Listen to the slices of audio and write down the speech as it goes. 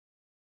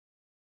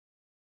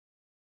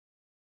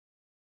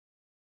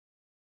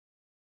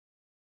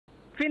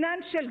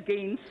Financial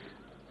gains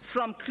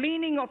from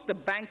cleaning of the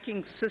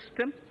banking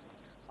system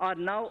are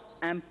now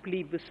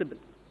amply visible.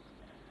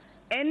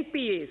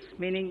 NPAs,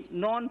 meaning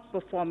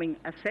non-performing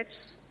assets,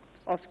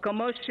 of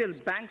commercial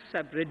banks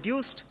have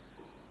reduced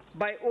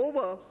by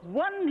over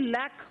 1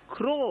 lakh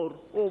crore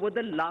over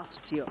the last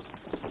year.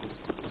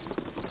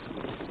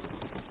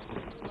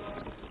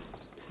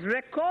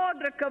 Record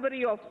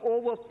recovery of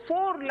over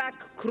 4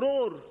 lakh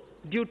crore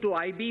due to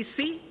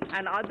IBC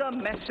and other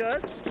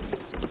measures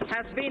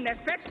has been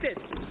effected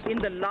in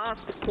the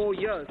last 4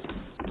 years.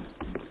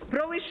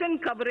 Provision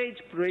coverage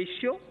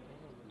ratio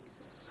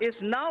is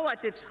now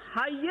at its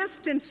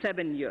highest in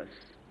 7 years,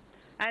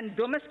 and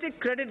domestic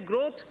credit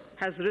growth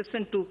has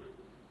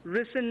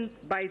risen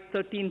by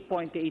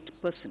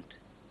 13.8%.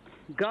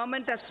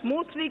 Government has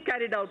smoothly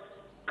carried out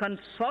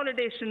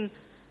consolidation,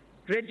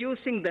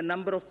 reducing the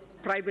number of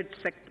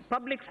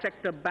public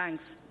sector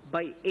banks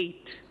by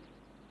 8.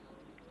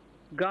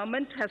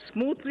 Government has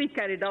smoothly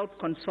carried out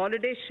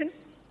consolidation,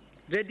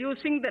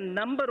 reducing the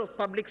number of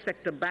public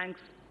sector banks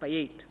by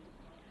 8.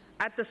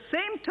 At the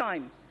same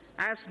time,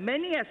 as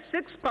many as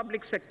 6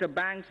 public sector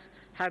banks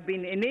have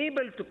been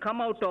enabled to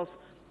come out of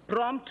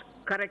prompt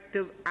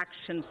corrective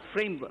action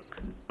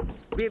framework.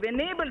 We've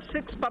enabled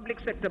 6 public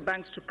sector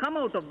banks to come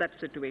out of that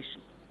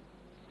situation.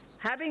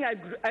 Having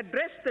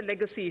addressed the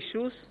legacy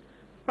issues,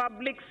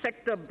 public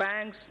sector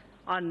banks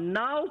are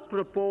now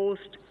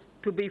proposed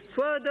to be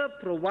further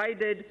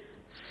provided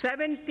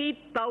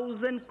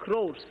 70,000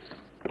 crores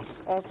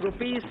of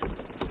rupees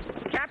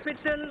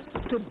capital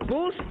to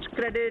boost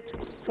credit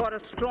for a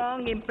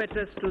strong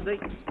impetus to the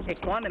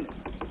economy.